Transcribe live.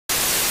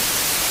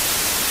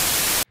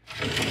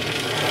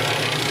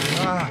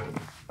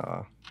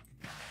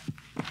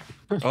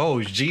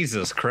Oh,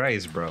 Jesus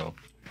Christ, bro.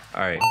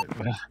 All right.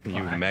 What?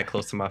 You were mad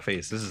close to my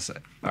face. This is all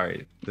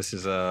right. This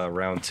is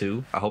round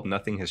 2. I hope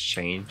nothing has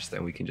changed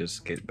and we can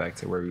just get back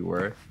to where we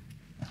were.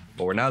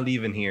 But we're not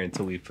leaving here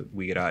until we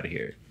get out of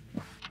here.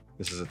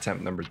 This is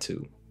attempt number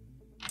 2.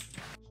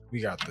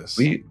 We got this.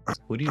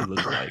 Who do you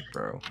look like,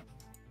 bro?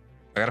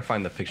 I gotta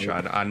find the picture.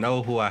 I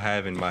know who I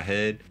have in my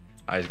head.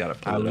 I just gotta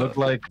pull it look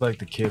up. like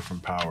the kid from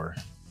Power.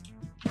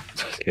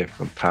 Kid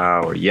from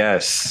Power.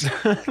 Yes.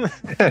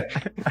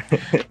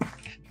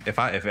 If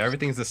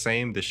everything's the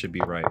same, this should be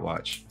right.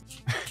 Watch.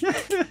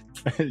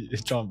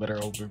 John better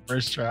open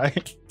first try. I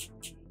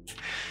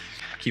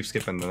keep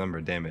skipping the number.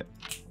 Damn it.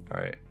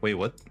 All right. Wait,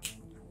 what?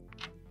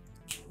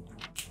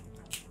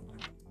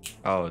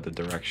 Oh, the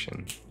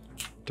direction.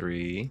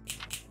 3,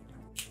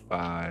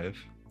 5.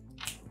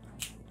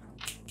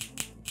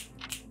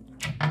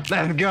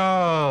 Let's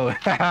go.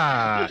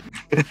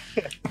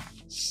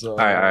 So, all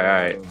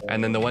right.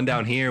 And then the one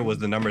down here was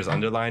the numbers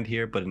underlined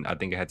here, but I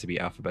think it had to be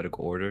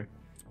alphabetical order.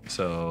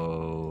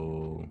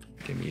 So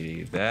give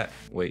me that.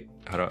 Wait,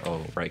 how do I,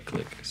 oh, right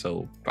click.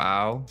 So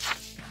bow.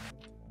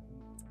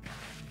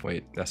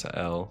 Wait, that's a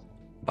L.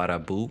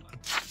 Bada boop.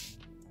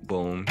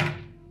 Boom.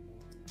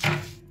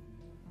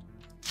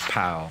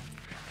 Pow.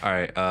 All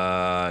right,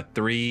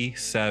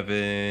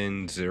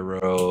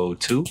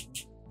 3702.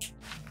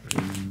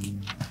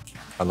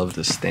 I love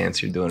the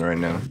stance you're doing right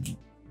now.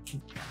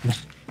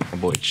 My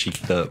boy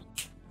cheeked up.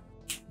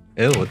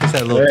 Ew, what is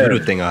that little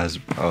doodle thing on his?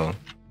 Oh.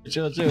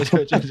 Chill.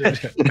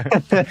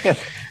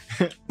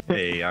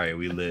 Hey, all right,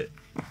 we lit.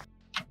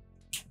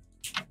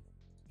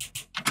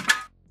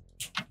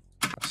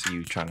 I see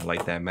you trying to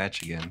light that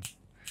match again.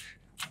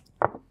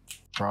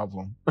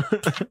 Problem.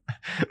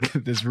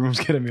 This room's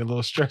getting me a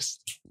little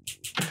stressed.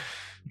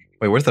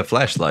 Wait, where's the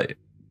flashlight?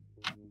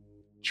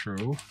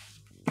 True.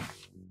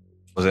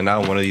 Was it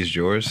not in one of these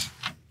drawers?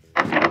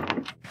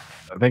 I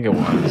think it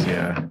was,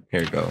 yeah.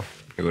 Here you go.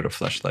 Here go the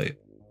flashlight.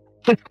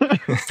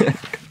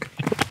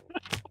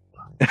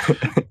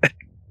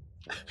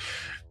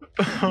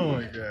 Oh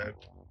my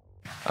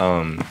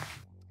god.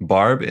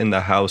 Barb in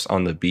the house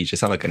on the beach. It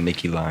sounds like a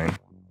Nicki line.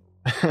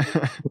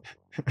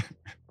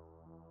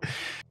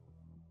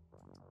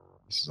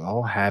 This is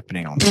all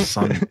happening on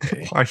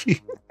Sunday. Are you?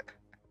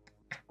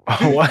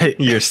 Oh, what?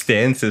 Your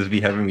stances be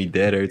having me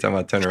dead every time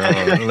I turn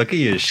around. Look at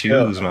your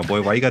shoes, my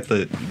boy. Why you got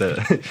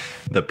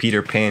the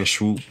Peter Pan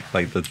swoop,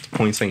 like the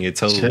points on your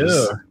toes?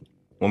 Chill.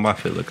 What my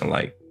fit looking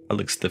like? I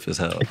look stiff as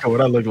hell.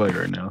 What I look like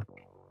right now?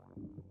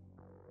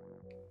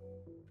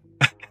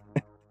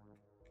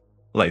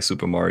 Like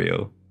Super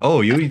Mario.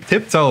 Oh, you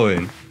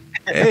tiptoeing.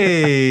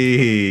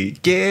 Hey,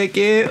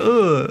 get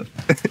All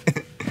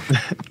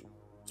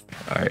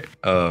right.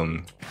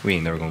 We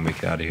ain't never gonna make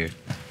it out of here.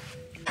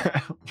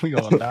 We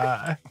gonna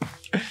die.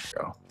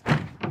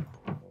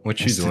 What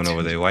you doing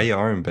over there? Why your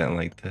arm bent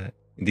like that?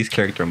 These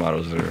character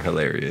models are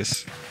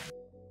hilarious.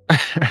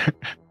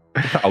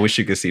 I wish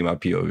you could see my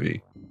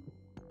POV.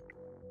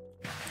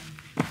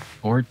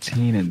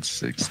 14 and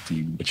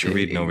 16. What you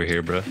reading over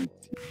here, bro?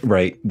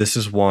 Right. This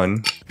is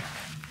 1.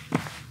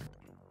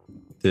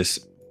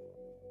 This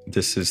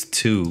is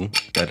 2.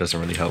 That doesn't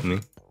really help me.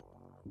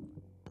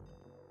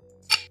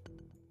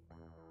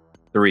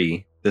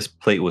 3. This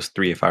plate was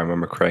 3 if I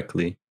remember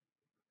correctly.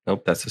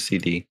 Nope, that's a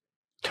CD.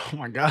 Oh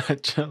my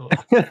god, chill.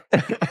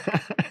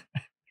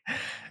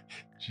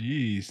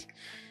 Jeez.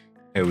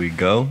 Here we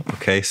go.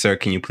 Okay, sir,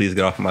 can you please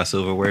get off my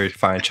silverware?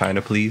 Fine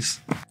china,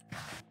 please.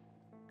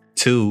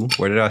 2.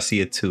 Where did I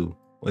see a 2?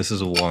 This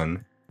is a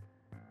 1.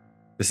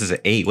 This is an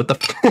 8. What the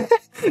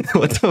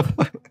what the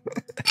fuck?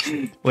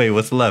 Wait,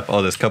 what's left?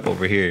 Oh, this cup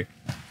over here.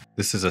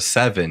 This is a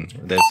 7.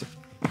 There's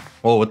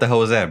oh, what the hell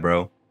was that,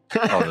 bro?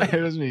 Oh,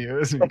 It was me.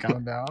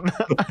 Calm down.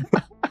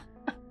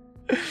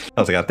 I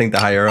was like, I think the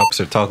higher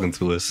ups are talking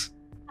to us.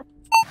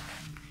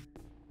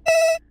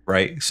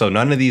 Right? So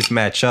none of these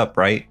match up,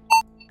 right?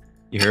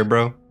 You hear,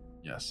 bro?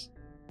 Yes.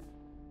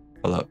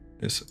 Hold up.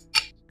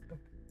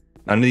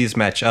 None of these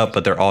match up,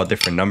 but they're all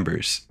different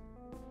numbers.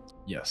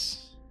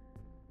 Yes.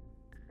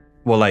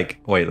 Well, like,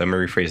 wait, let me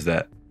rephrase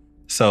that.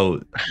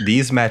 So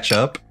these match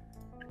up,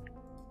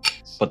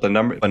 but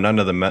none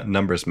of the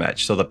numbers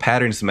match. So the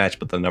patterns match,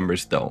 but the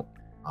numbers don't.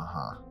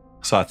 Uh-huh.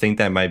 So I think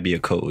that might be a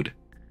code.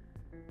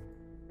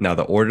 Now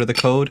the order of the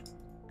code,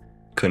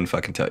 couldn't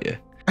fucking tell you.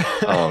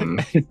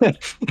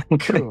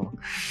 Cool.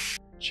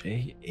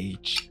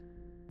 JHDT.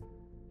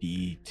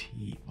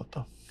 What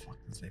the fuck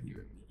does that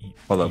even mean?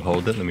 Hold up,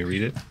 hold it. Let me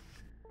read it.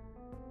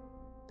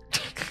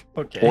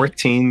 Okay.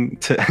 14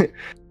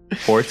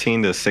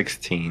 to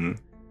 16.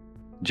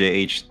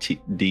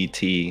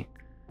 JHDT.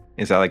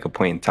 Is that like a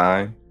point in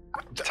time?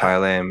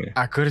 Thailand.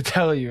 I couldn't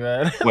tell you,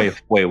 man. Wait.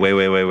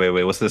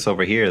 What's this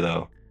over here,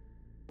 though?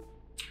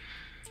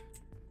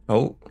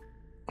 Oh.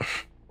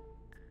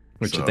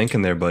 What you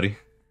thinking there, buddy?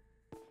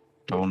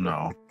 Oh,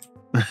 no.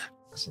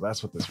 So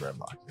that's what this red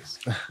block is.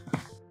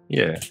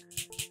 Yeah.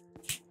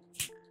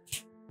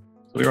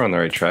 We were on the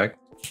right track.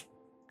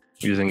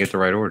 We just didn't get the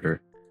right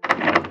order.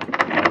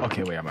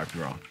 Okay, wait, I might be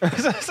wrong.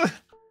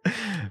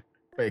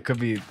 Wait, it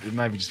could be. It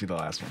might be just be the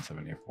last one.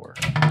 784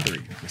 3.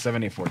 Okay,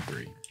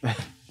 7843.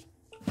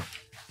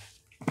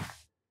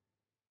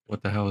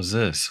 What the hell is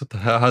this? What the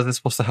hell? How's this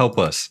supposed to help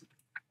us?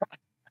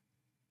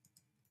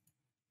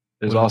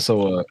 There's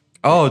also a.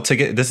 Oh, to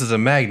get this is a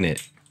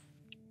magnet.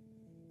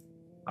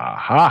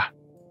 Aha.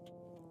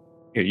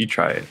 Here, you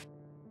try it.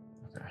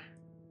 Okay.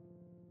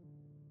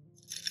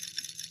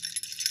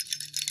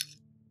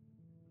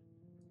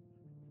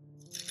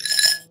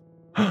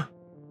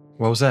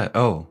 What was that?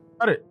 Oh,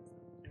 Got it.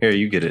 here,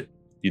 you get it.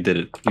 You did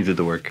it. You did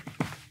the work.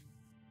 I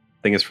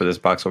think it's for this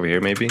box over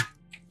here, maybe.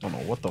 I don't know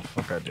what the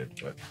fuck I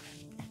did, but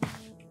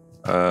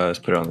Let's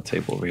put it on the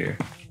table over here.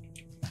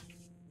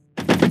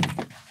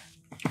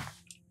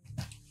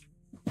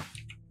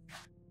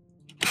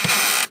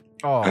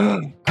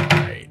 oh,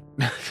 great.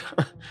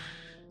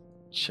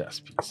 Chess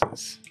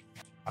pieces.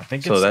 I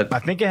think So it's. that- I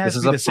think it has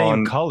this to is be a the same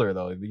pawn- color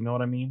though. You know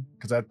what I mean?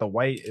 Because the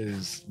white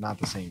is not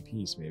the same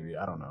piece. Maybe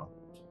I don't know.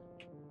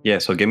 Yeah,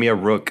 so give me a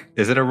rook.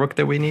 Is it a rook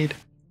that we need?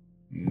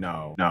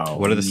 No.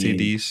 What are the we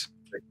need CDs?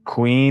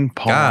 Queen,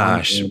 pawn.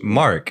 Gosh, and-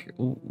 Mark,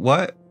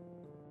 what?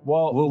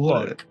 Well,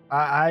 What- look,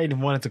 I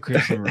wanted to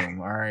clear some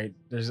room. All right,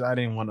 I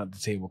didn't want the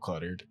table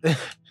cluttered.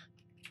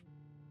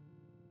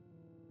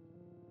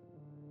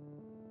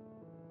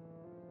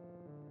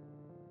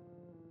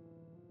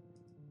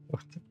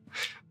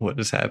 What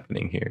is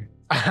happening here?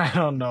 I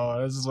don't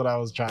know. This is what I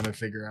was trying to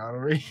figure out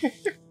over here.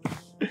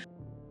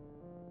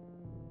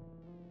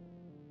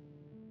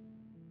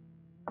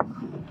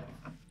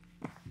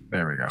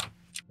 There we go.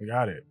 We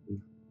got it.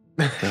 What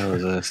the hell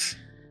is this?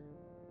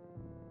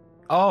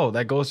 Oh,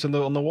 that goes on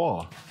the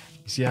wall.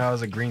 You see how it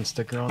has a green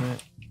sticker on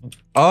it?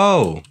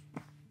 Oh!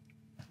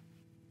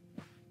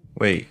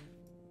 Wait,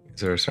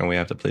 is there a certain way I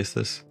have to place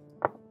this?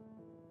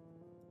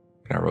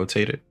 Can I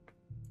rotate it?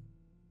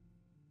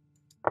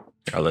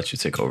 Here, I'll let you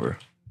take over.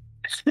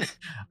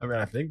 I mean,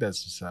 I think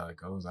that's just how it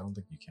goes. I don't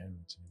think you can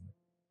rotate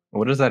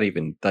What does that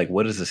even, like,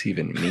 what does this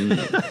even mean?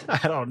 it.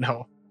 I don't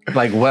know.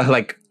 Like, what,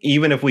 like,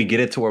 even if we get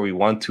it to where we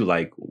want to,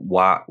 like,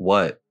 what?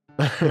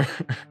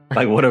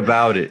 Like, what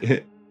about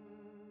it?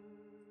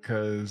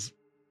 Because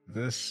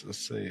this, let's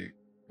say,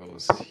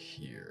 goes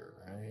here,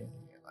 right?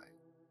 Like,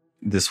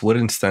 This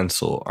wooden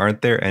stencil,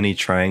 aren't there any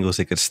triangles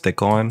it could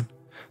stick on?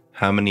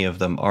 How many of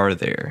them are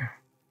there?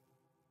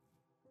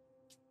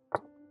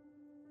 what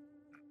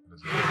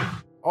is it?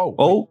 Oh,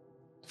 Oh,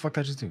 the fuck did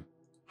I just do?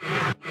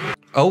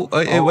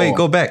 wait,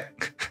 go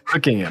back.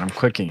 Clicking it. I'm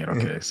clicking it.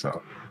 Okay,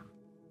 so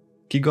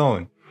Keep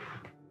going.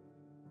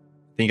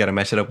 Then you gotta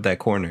match it up with that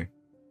corner.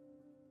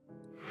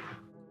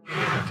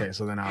 okay,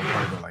 so then I'll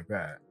probably go like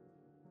that.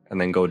 And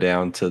then go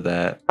down to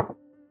that.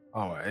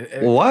 Oh,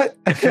 What?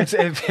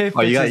 if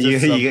Oh, you got,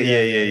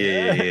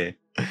 yeah.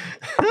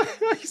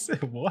 He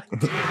said what?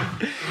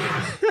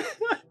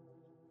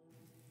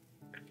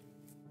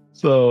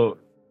 So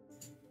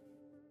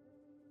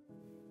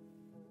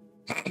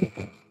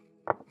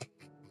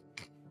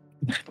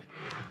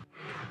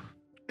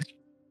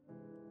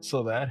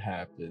so that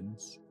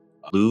happens.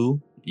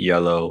 Blue,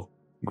 yellow,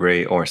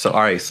 gray, orange. So,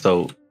 all right.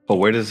 So, but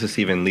where does this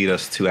even lead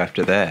us to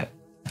after that?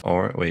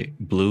 Or wait,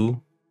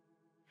 blue,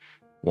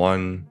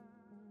 one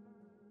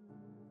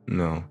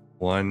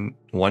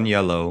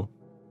yellow,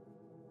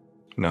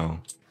 no.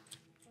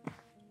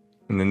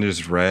 And then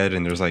there's red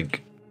and there's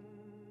like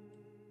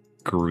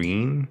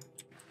green.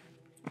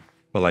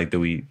 But like,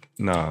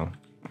 no.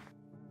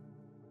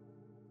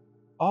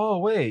 Oh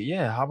wait,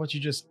 yeah. How about you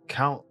just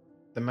count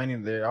the many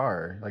there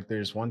are? Like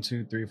there's 1,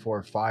 2, 3,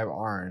 4, 5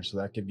 orange, so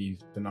that could be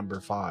the number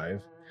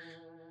 5.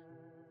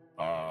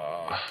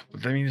 But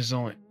that means there's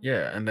only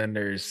and then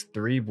there's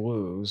 3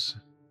 blues,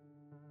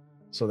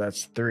 so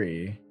that's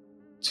 3.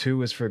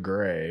 2 is for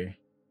gray,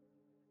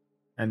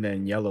 and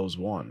then yellow's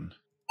 1.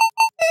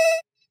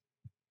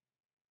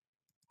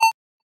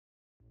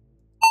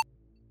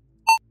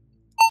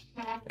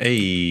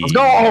 Hey, Let's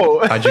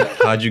go!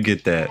 how'd you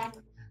get that?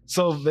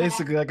 So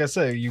basically, like I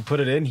said, you put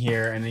it in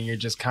here, and then you're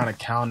just kind of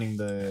counting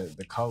the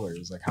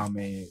colors, like how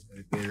many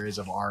there is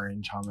of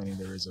orange, how many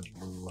there is of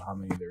blue, how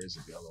many there is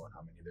of yellow, and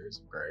how many there is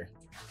of gray.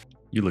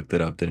 You looked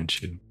it up,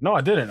 didn't you? No, I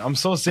didn't. I'm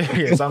so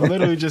serious. I'm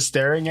literally just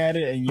staring at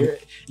it, and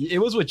it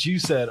was what you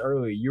said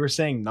earlier. You were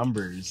saying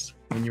numbers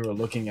when you were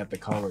looking at the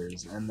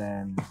colors, and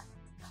then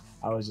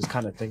I was just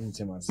kind of thinking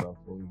to myself,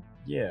 well,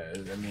 yeah,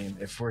 I mean,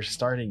 if we're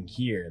starting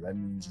here, that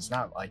means it's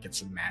not like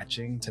it's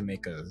matching to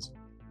make it's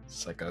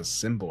like a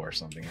symbol or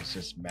something. It's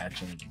just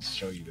matching to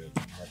show you that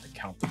you have to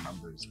count the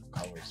numbers of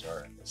colors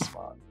are in this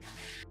spot.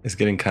 It's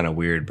getting kind of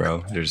weird,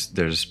 bro.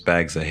 There's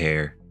bags of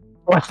hair.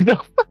 I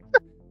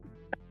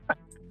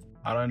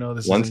don't know.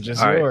 This Once- isn't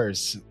just all right.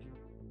 yours.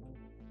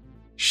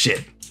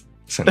 Shit.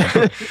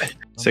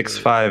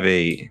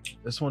 658.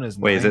 This one is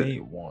Wait, is it-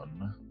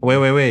 981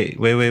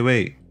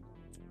 Wait.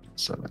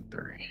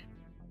 73.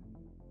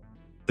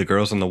 The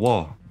girls on the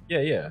wall.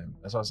 Yeah.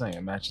 That's what I was saying.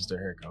 It matches their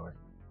hair color.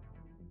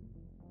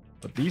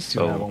 But these two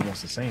So- have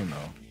almost the same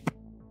though.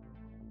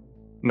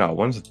 No,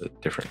 one's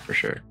different for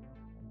sure.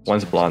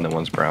 One's blonde and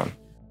one's brown.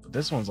 But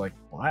this one's like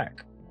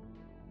black.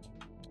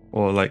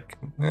 Well, like,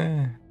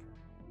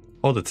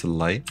 Hold it to the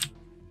light.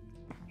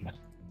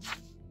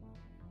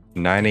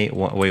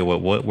 981. Wait,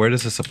 what? Where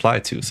does this apply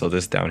to? So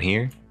this down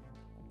here?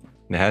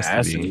 It has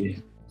to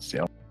be.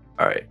 Still.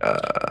 All right.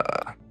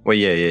 Wait,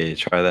 yeah.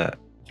 Try that.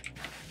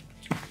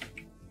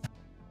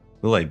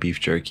 Look like beef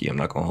jerky. I'm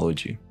not gonna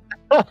hold you.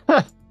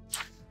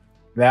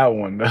 That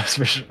one, that's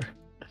for sure.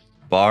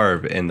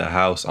 Barb in the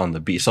house on the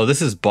beach. So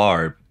this is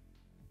Barb.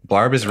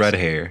 Barb is red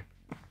hair.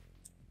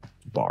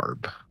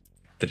 Barb.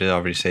 Did it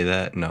already say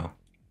that? No.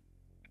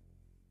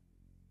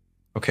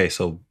 Okay,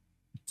 so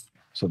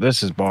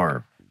this is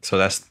Barb. So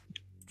that's,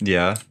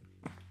 yeah.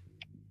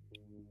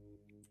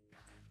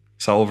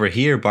 So over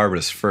here,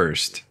 Barbara's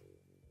first.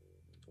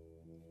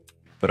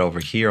 But over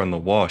here on the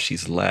wall,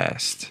 she's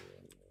last.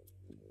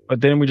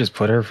 But didn't we just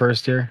put her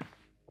first here?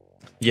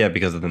 Yeah,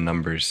 because of the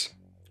numbers.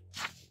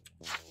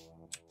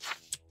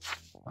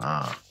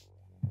 Ah.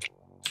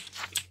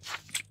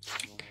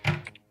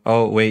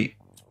 Oh, wait.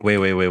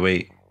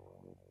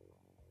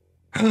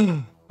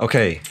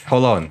 Okay,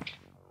 hold on.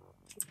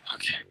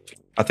 Okay.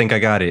 I think I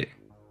got it.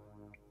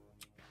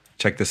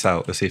 Check this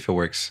out. Let's see if it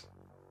works.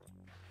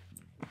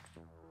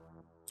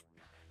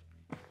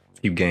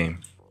 Keep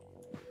game.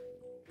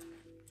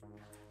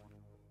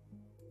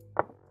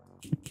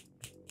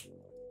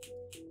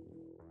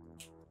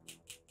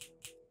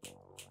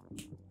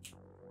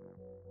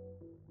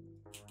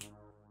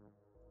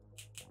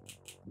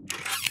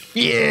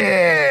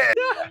 Yeah.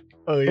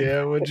 Oh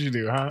yeah, what'd you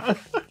do, huh?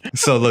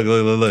 So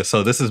look.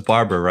 So this is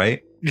Barbara,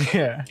 right?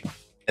 Yeah.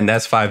 And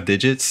that's 5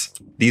 digits.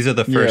 These are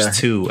the first Yeah.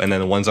 2, and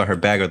then the ones on her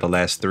bag are the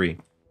last 3.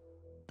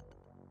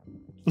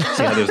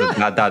 See how there's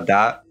a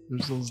dot. You're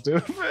so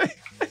stupid.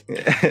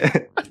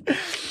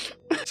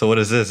 So what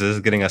is this? Is this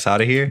getting us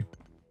out of here?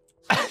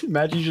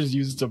 Imagine you just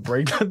use it to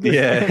break the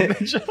Yeah.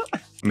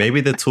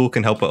 Maybe the tool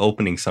can help with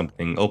opening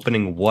something.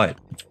 Opening what?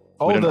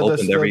 Oh, We done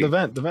opened every- the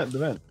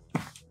vent.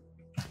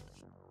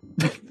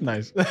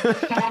 Nice.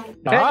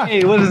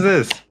 Hey, what is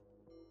this?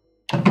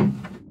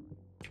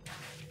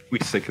 We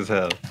sick as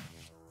hell.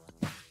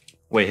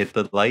 Wait, hit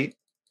the light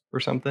or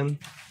something?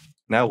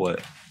 Now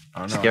what? I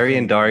don't know. Scary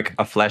and dark.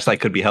 A flashlight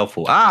could be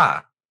helpful.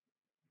 Ah!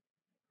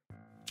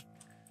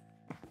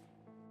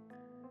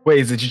 Wait,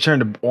 is it you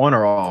turned it on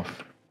or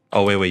off?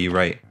 Oh, wait, you're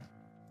right.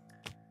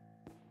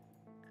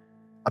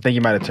 I think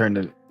you might have turned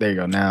it. There you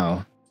go.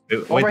 Now.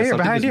 Wait, Oh, right did here, something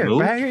behind just here, move?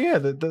 behind here. Yeah,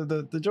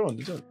 the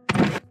joint.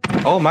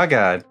 Oh my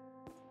god.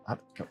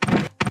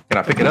 Can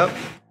I pick it up?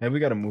 Hey, we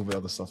gotta move the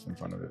other stuff in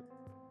front of it.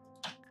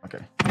 Okay.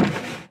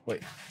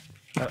 Wait.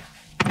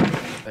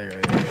 There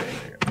you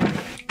go.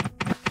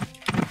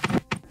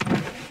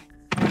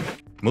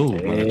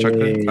 Move, mother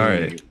trucker. All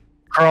right.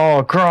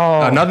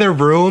 Crawl. Another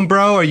room,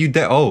 bro? Are you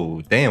dead?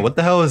 Oh, damn. What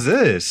the hell is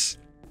this?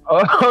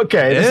 Oh,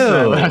 okay. This is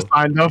what I Ew.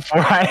 signed up for.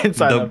 I didn't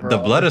sign up for The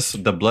all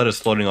blood is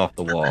floating off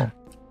the wall.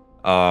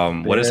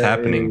 What is There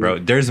happening, bro?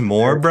 is- There's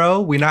more,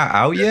 bro? We not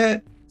out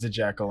yet? There's a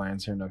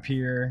jack-o'-lantern up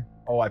here.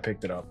 Oh, I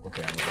picked it up.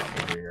 Okay, I'm gonna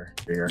drop it here.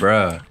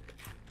 Bruh.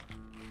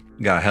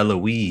 Got hella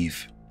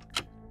weave.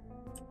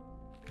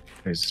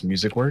 Does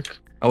music work?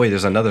 Oh, wait,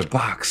 there's another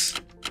box.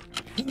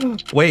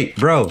 Wait,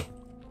 bro.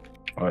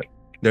 What?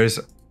 There's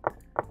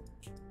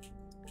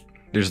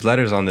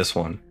letters on this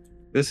one.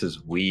 This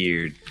is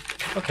weird.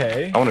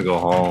 Okay. I want to go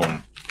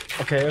home.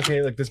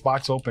 Okay. Like this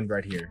box opened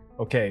right here.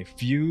 Okay,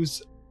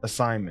 fuse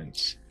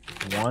assignments.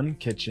 1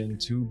 kitchen,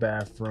 2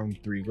 bathroom,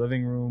 3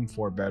 living room,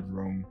 4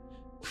 bedroom,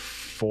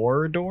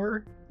 4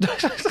 door.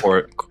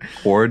 Or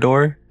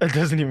corridor. It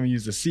doesn't even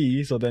use the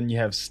C, so then you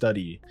have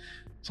study.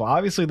 So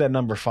obviously that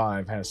number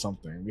 5 has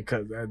something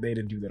because they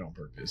didn't do that on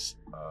purpose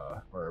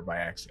or by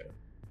accident.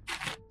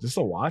 Is this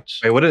a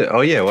watch? Wait,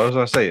 oh yeah, what was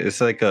I say?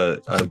 It's like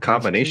a It's a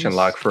combination briefcase?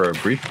 lock for a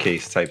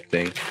briefcase type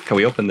thing. Can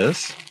we open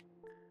this?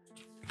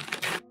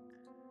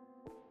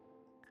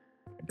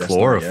 I guess not,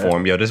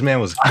 Chloroform. Yo, this man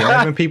was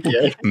kidnapping people.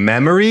 Yeah.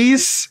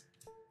 Memories?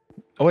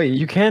 Oh wait,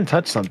 you can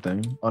touch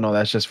something. Oh no,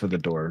 that's just for the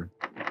door.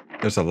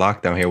 There's a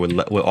lock down here with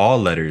all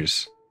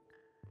letters.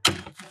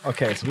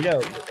 Okay, so we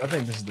got. I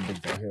think this is the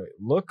big thing here.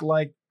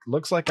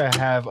 Looks like I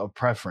have a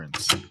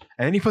preference, and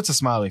then he puts a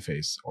smiley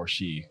face, or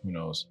she. Who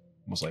knows?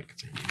 Most like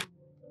it's a he.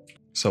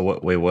 So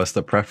what? Wait, what's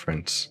the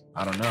preference?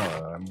 I don't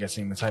know. I'm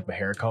guessing the type of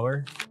hair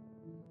color.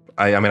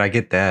 I mean, I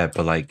get that,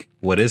 but like,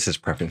 what is his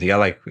preference? He got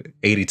like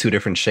 82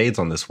 different shades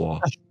on this wall,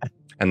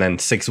 and then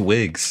 6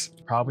 wigs.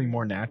 Probably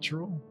more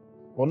natural.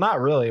 Well, not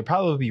really. It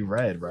probably would be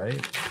red,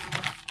 right?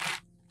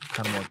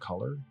 Kind of more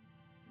color.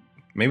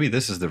 Maybe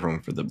this is the room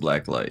for the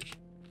black light,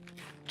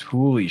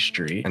 Tooley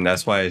Street. and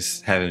that's why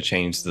it's haven't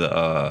changed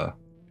the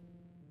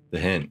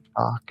hint.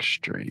 Dock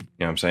Street. You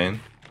know what I'm saying?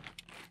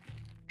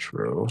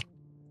 True.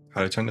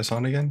 How to turn this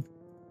on again?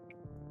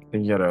 I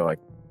think you gotta like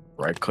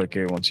right click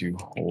it once you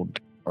hold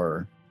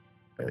or.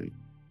 Hey,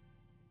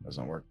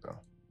 doesn't work though.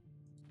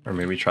 Or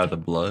maybe try the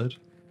blood.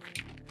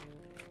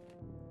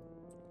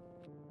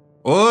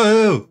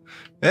 Oh,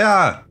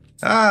 yeah.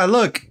 Ah,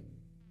 look.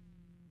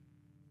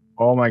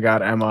 Oh my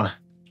God, Emma.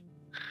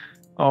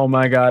 Oh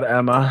my God,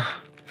 Emma.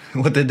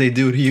 What did they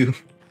do to you?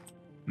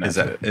 That's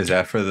Is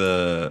that for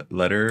the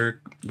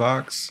letter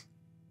box?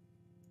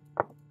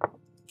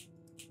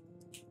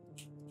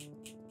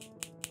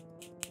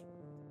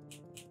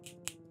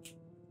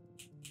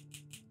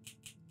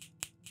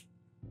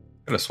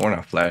 could have sworn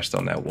I flashed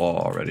on that wall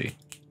already,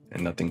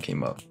 and nothing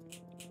came up.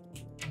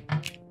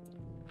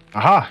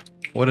 Aha!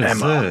 What is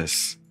Emma.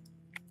 this?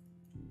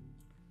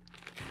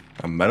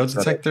 A metal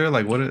detector?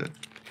 Like what?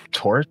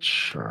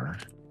 Torch or?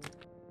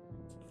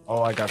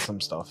 Oh, I got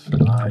some stuff.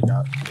 I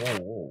got.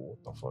 Whoa,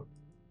 what the fuck?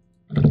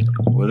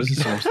 What is this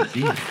supposed to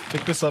be?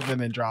 Pick this up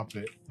and then drop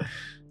it.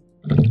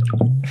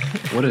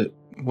 What it?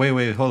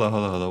 Wait, hold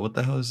on. What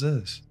the hell is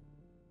this?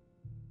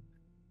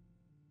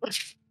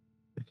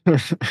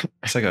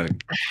 It's like a.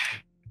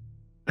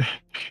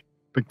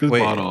 Pick this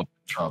bottle up.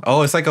 Drop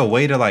Oh, it's like a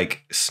way to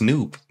like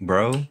snoop,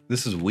 bro.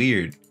 This is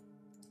weird.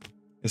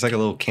 It's like a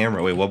little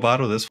camera. Wait, what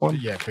bottle? This one?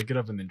 Yeah, pick it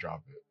up and then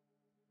drop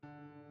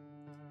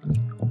it.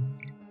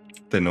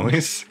 The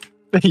noise?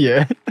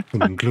 Yeah.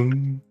 Gloom,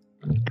 gloom.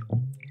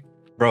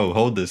 Bro,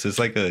 hold this. It's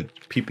like a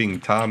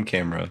peeping Tom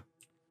camera.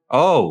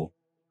 Oh.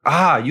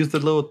 Use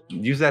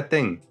that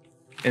thing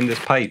in this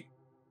pipe.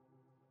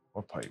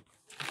 What pipe?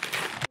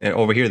 And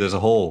over here, there's a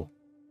hole.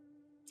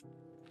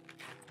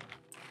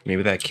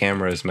 Maybe that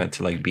camera is meant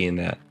to like be in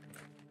that.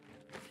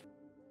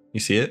 You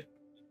see it?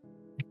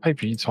 What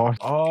pipe are you talking?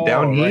 Oh,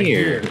 down right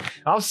here.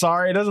 I'm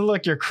sorry. It doesn't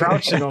look you're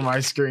crouching on my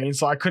screen,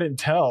 so I couldn't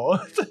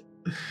tell.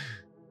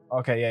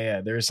 Okay,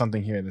 yeah. There is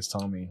something here that's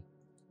telling me.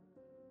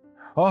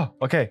 Oh,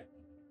 okay.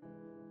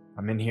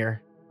 I'm in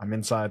here. I'm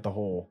inside the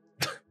hole.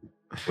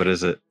 What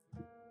is it?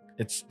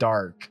 It's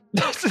dark.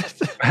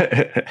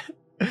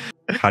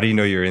 How do you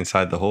know you're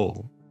inside the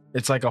hole?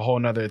 It's like a whole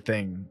nother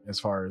thing as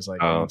far as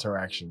like an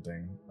interaction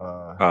thing.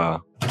 What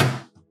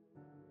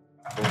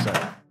was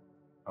that?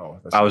 Oh,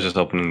 that's I was just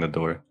opening the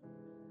door.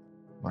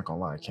 I'm not gonna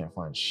lie, I can't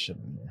find shit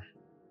in here.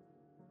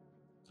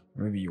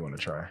 Maybe you want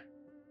to try.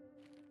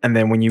 And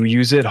then when you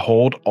use it,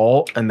 hold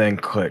Alt and then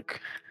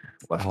click.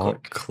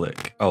 Left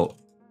click. Oh.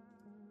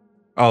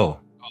 All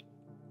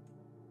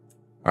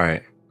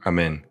right, I'm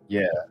in.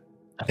 Yeah.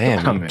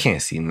 Damn, you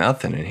can't see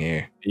nothing in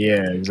here.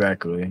 Yeah,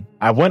 exactly.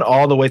 I went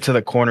all the way to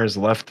the corners,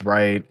 left,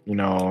 right,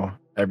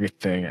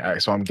 everything.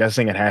 So I'm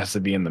guessing it has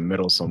to be in the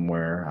middle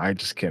somewhere. I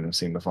just can't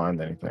seem to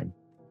find anything.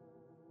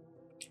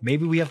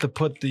 Maybe we have to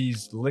put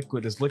this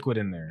liquid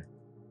in there.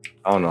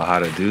 I don't know how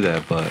to do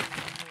that, but.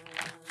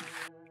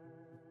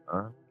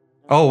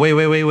 Oh,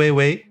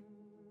 wait.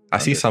 I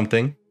see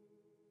something.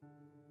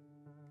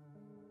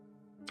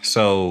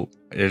 So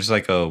there's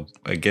like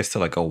it gets to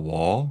like a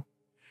wall.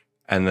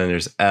 And then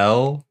there's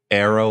L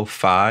arrow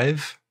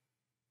 5,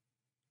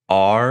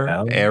 R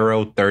L?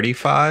 arrow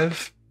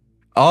 35.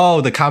 Oh,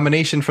 the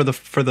combination for the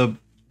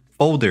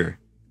folder.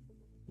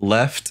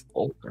 Left.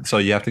 So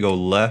you have to go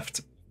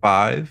left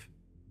 5,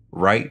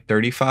 right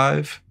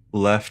 35,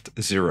 left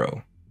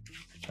 0.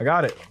 I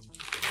got it.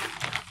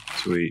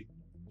 Sweet.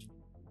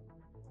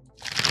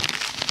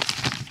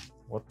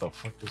 What the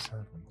fuck just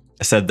happened?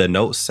 I said the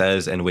note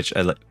says in which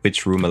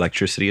room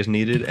electricity is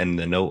needed, and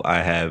the note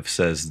I have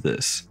says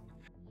this.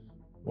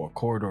 Well,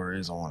 corridor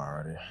is on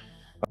already.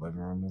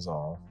 Living room is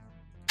off.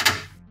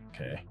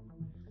 Okay.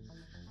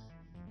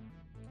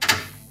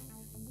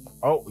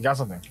 Oh, we got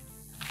something.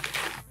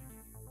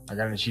 I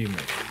got an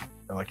achievement.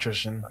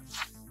 Electrician.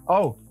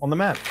 Oh, on the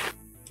map.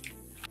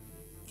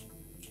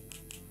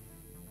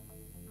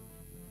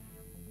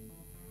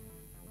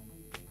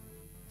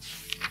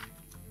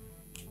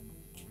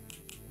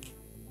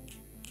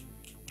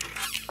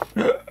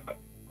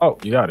 Oh,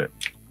 you got it.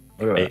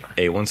 Look at that.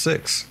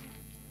 816.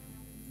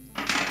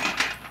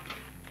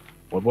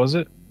 What was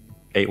it?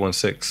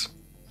 816.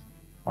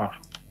 Wow.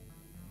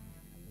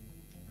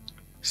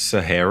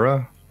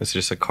 Sahara? It's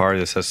just a card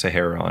that says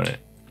Sahara on it.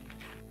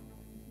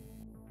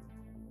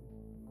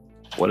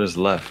 What is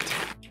left?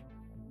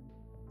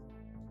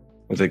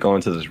 Was it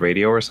going to this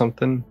radio or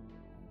something?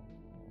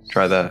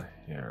 Try that.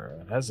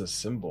 Sahara. It has a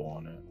symbol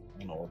on it. I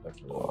don't know what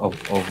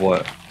that's Of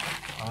what?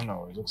 I don't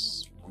know. It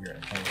looks weird.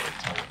 I can't really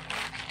tell.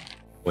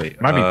 Wait.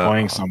 Might be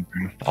playing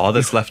something. All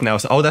that's left now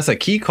is... Oh, that's a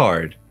key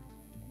card.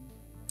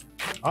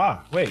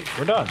 Wait.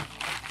 We're done.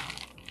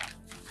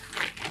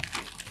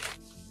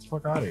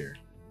 Fuck out of here.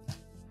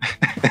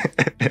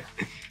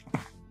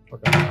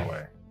 Fuck out of my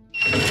way.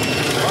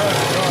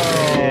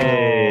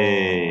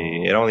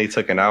 Hey, it only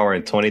took an hour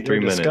and 23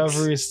 minutes.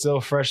 Discovery is still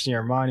fresh in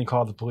your mind. You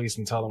call the police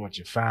and tell them what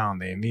you found.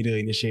 They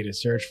immediately initiate a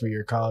search for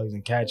your colleagues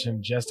and catch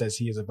him just as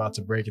he is about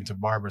to break into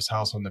Barbara's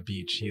house on the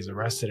beach. He is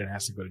arrested and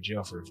has to go to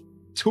jail for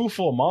 2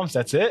 full months.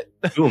 That's it?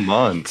 2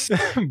 months.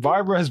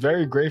 Barbara is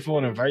very grateful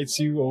and invites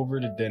you over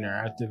to dinner.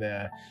 After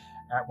the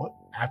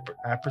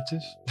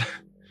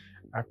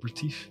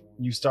aperitif?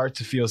 You start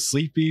to feel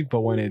sleepy,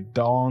 but when it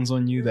dawns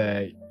on you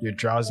that your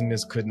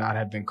drowsiness could not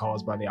have been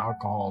caused by the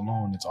alcohol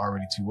alone, it's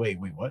already too late.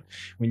 Wait, what?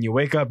 When you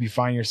wake up, you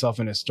find yourself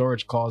in a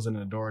storage closet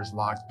and the door is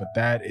locked, but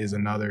that is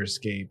another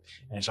escape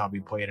and shall be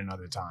played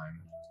another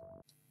time.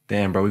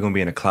 Damn, bro, we gonna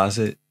be in a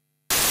closet